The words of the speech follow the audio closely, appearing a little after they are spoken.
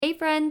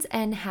friends,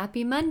 and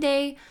happy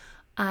Monday.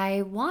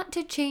 I want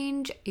to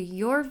change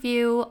your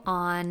view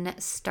on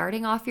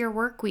starting off your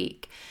work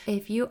week.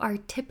 If you are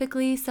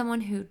typically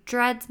someone who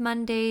dreads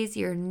Mondays,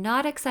 you're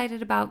not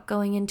excited about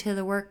going into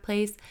the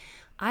workplace,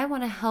 I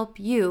want to help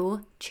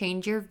you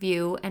change your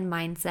view and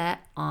mindset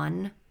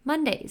on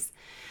Mondays.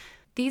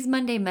 These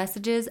Monday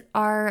messages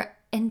are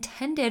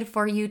intended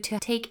for you to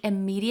take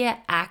immediate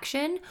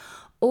action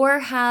or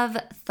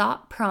have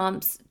thought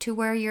prompts to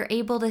where you're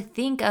able to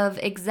think of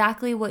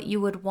exactly what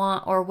you would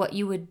want or what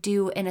you would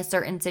do in a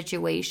certain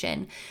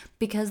situation.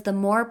 Because the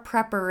more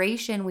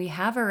preparation we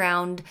have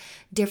around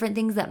different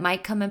things that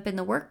might come up in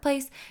the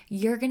workplace,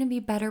 you're going to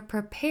be better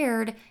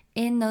prepared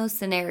in those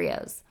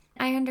scenarios.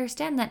 I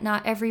understand that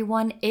not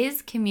everyone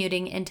is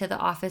commuting into the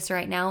office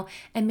right now,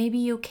 and maybe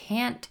you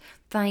can't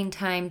find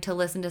time to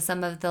listen to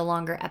some of the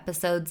longer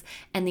episodes,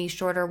 and these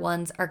shorter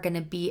ones are going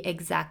to be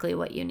exactly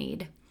what you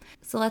need.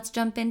 So let's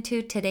jump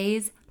into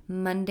today's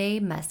Monday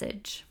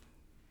message.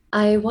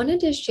 I wanted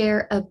to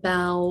share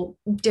about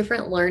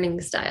different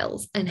learning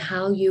styles and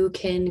how you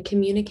can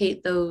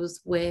communicate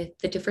those with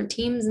the different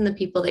teams and the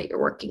people that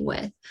you're working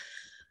with.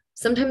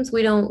 Sometimes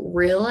we don't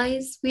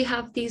realize we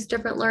have these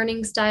different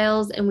learning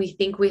styles and we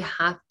think we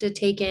have to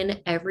take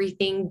in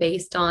everything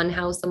based on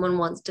how someone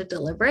wants to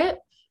deliver it.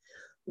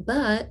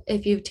 But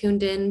if you've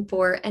tuned in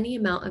for any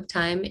amount of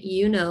time,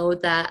 you know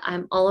that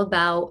I'm all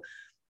about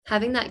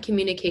having that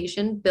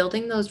communication,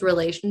 building those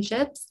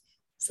relationships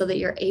so that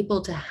you're able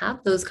to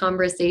have those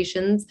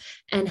conversations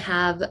and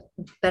have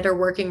better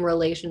working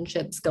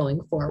relationships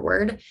going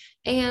forward.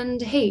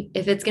 And hey,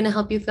 if it's going to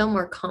help you feel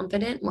more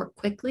confident more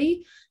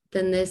quickly,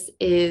 then this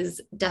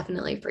is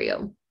definitely for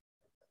you.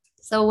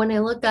 So when I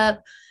look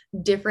up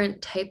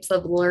different types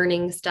of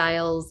learning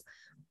styles,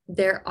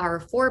 there are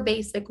 4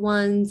 basic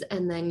ones,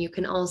 and then you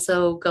can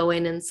also go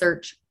in and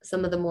search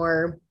some of the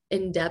more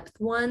in-depth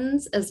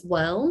ones as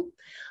well.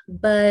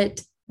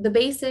 But the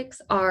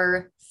basics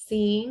are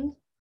seeing,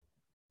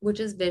 which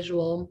is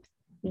visual,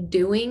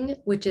 doing,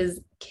 which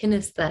is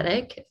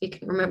kinesthetic, if you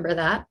can remember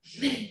that,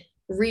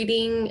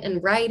 reading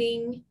and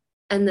writing,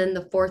 and then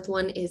the 4th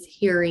one is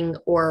hearing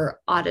or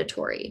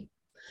auditory.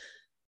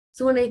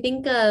 So when I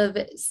think of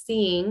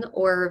seeing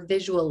or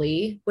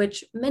visually,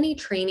 which many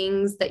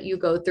trainings that you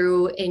go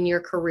through in your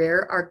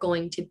career are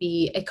going to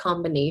be a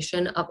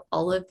combination of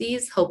all of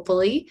these,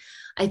 hopefully.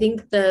 I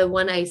think the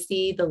one I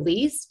see the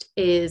least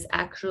is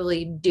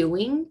actually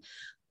doing.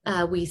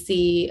 We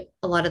see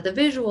a lot of the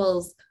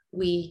visuals.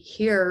 We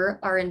hear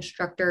our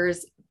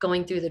instructors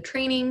going through the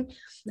training,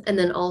 and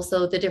then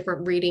also the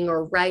different reading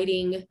or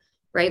writing,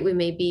 right? We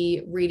may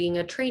be reading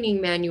a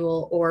training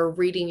manual or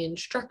reading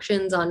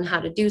instructions on how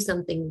to do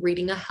something,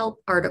 reading a help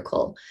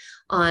article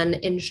on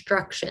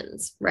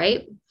instructions,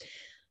 right?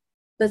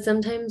 But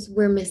sometimes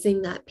we're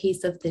missing that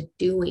piece of the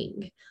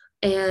doing.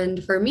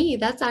 And for me,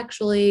 that's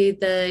actually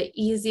the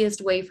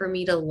easiest way for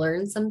me to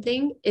learn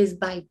something is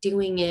by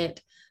doing it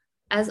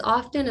as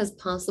often as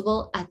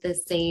possible at the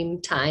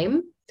same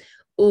time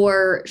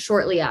or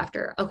shortly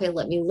after. Okay,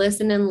 let me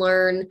listen and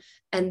learn,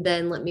 and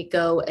then let me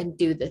go and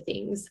do the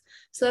things.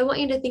 So I want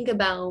you to think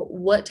about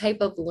what type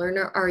of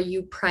learner are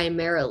you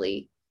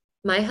primarily?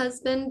 My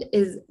husband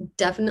is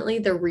definitely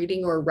the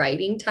reading or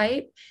writing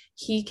type.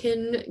 He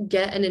can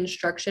get an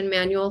instruction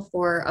manual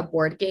for a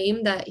board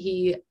game that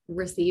he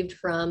received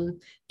from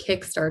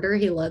Kickstarter.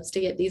 He loves to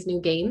get these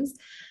new games.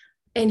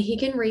 And he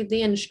can read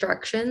the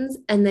instructions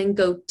and then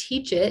go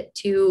teach it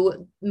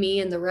to me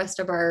and the rest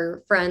of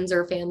our friends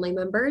or family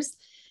members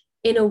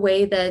in a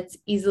way that's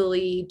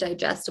easily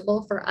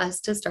digestible for us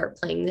to start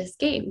playing this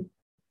game.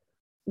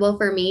 Well,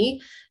 for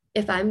me,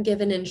 if I'm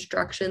given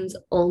instructions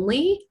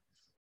only,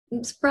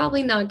 it's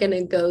probably not going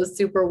to go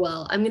super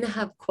well. I'm going to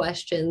have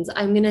questions.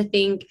 I'm going to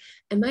think,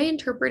 am I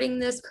interpreting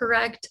this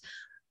correct?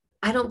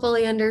 I don't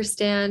fully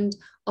understand.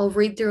 I'll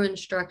read through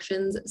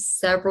instructions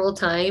several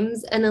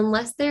times. And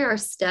unless they are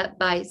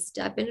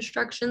step-by-step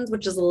instructions,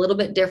 which is a little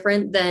bit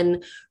different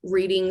than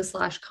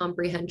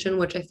reading/comprehension,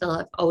 which I feel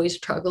I've always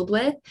struggled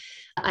with,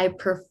 I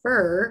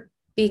prefer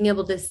being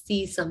able to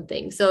see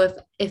something. So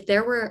if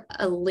there were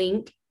a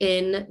link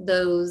in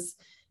the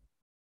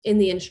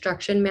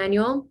instruction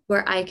manual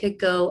where I could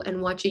go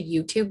and watch a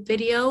YouTube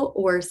video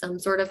or some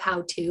sort of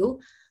how-to,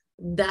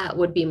 that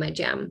would be my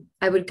jam.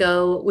 I would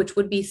go, which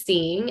would be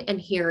seeing and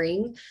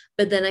hearing,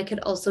 but then I could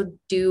also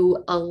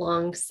do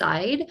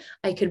alongside,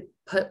 I could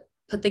put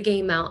the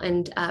game out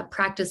and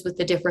practice with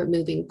the different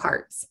moving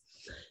parts.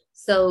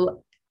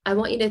 So I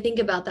want you to think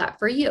about that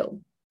for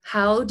you.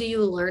 How do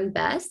you learn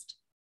best?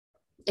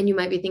 And you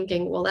might be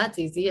thinking, well, that's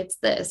easy. It's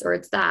this, or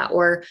it's that,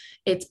 or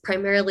it's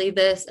primarily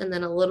this, and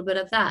then a little bit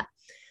of that.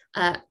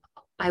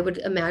 I would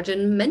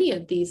imagine many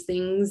of these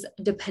things,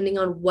 depending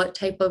on what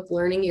type of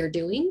learning you're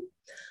doing.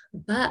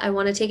 But I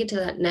want to take it to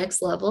that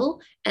next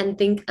level and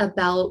think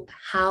about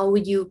how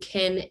you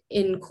can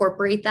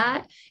incorporate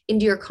that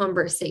into your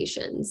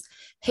conversations.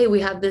 Hey,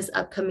 we have this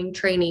upcoming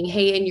training.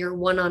 Hey, in your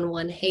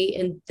one-on-one, hey,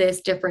 in this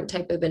different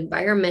type of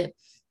environment,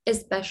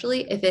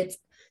 especially if it's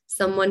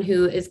someone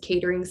who is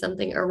catering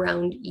something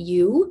around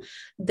you,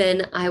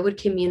 then I would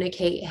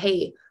communicate,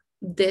 hey,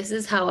 this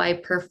is how I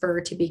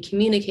prefer to be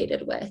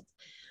communicated with.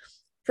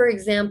 For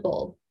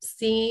example,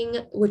 seeing,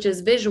 which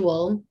is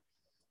visual,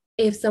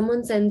 if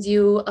someone sends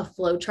you a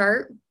flow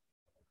chart,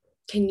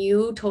 can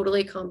you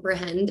totally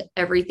comprehend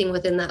everything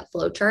within that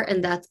flow chart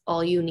and that's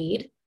all you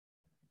need?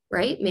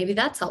 Right? Maybe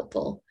that's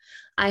helpful.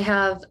 I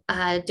have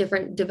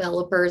different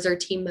developers or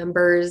team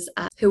members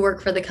who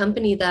work for the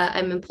company that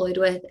I'm employed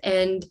with,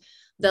 and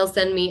they'll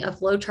send me a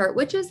flow chart,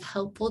 which is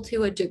helpful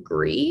to a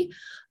degree.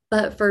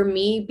 But for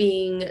me,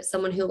 being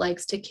someone who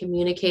likes to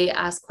communicate,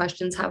 ask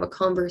questions, have a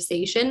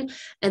conversation,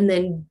 and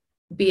then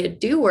be a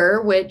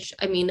doer, which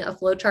I mean, a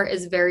flow chart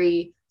is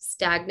very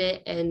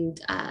stagnant and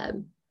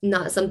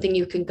not something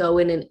you can go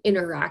in and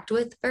interact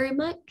with very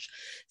much.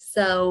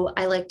 So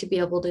I like to be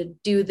able to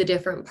do the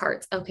different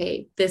parts.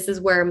 Okay, this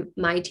is where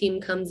my team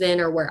comes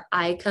in or where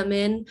I come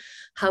in.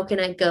 How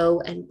can I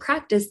go and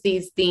practice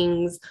these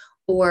things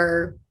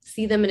or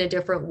see them in a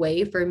different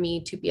way for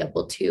me to be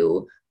able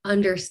to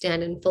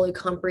understand and fully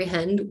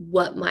comprehend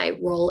what my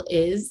role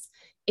is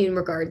in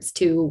regards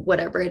to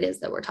whatever it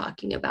is that we're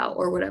talking about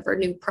or whatever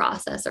new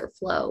process or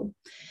flow.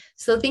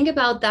 So think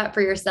about that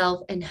for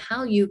yourself and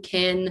how you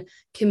can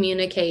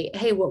communicate,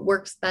 hey, what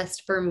works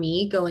best for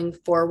me going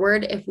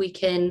forward. If we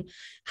can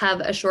have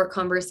a short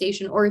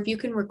conversation, or if you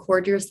can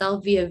record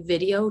yourself via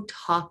video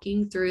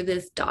talking through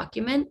this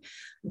document,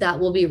 that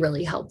will be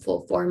really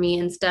helpful for me.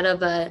 Instead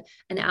of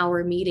an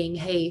hour meeting,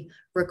 hey,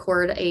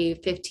 record a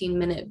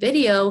 15-minute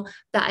video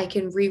that I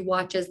can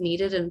rewatch as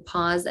needed and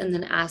pause and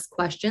then ask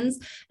questions,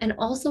 and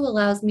also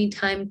allows me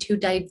time to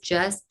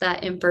digest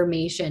that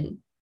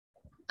information.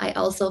 I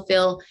also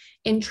feel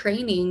in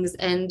trainings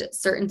and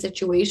certain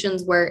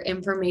situations where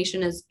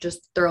information is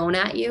just thrown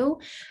at you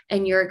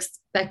and you're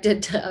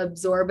expected to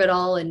absorb it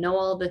all and know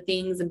all the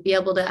things and be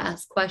able to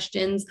ask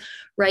questions,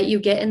 right? You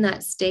get in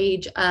that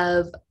stage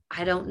of,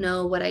 I don't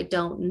know what I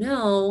don't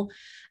know.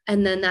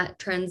 And then that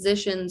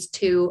transitions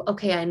to,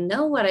 okay, I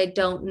know what I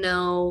don't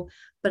know,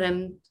 but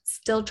I'm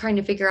still trying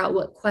to figure out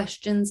what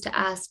questions to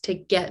ask to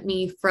get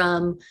me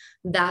from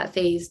that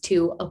phase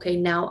to, okay,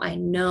 now I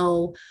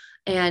know.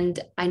 And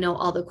I know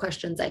all the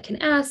questions I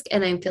can ask,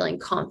 and I'm feeling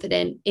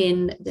confident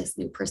in this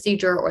new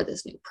procedure or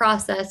this new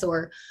process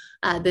or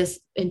this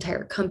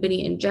entire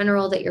company in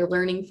general that you're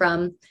learning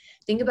from.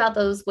 Think about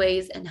those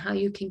ways and how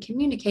you can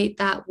communicate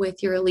that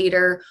with your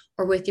leader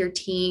or with your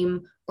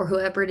team or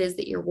whoever it is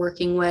that you're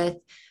working with,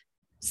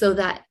 so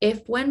that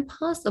if, when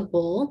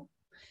possible,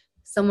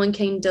 someone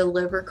can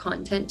deliver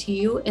content to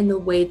you in the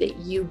way that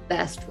you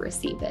best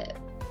receive it.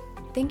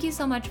 Thank you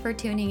so much for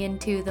tuning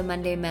into the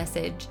Monday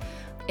message.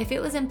 If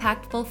it was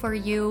impactful for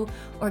you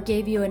or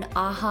gave you an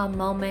aha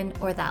moment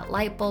or that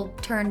light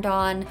bulb turned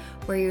on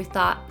where you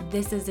thought,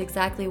 this is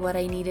exactly what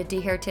I needed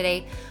to hear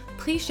today,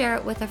 please share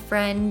it with a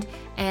friend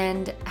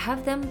and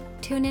have them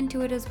tune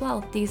into it as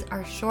well. These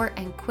are short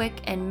and quick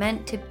and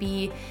meant to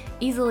be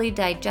easily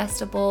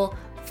digestible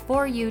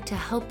for you to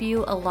help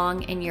you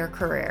along in your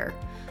career.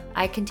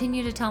 I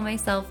continue to tell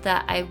myself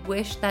that I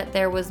wish that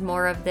there was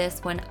more of this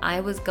when I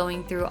was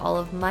going through all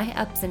of my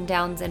ups and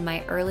downs in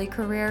my early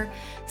career.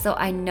 So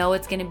I know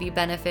it's going to be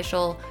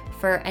beneficial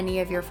for any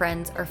of your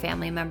friends or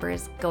family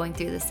members going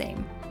through the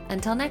same.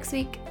 Until next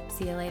week,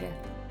 see you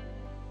later.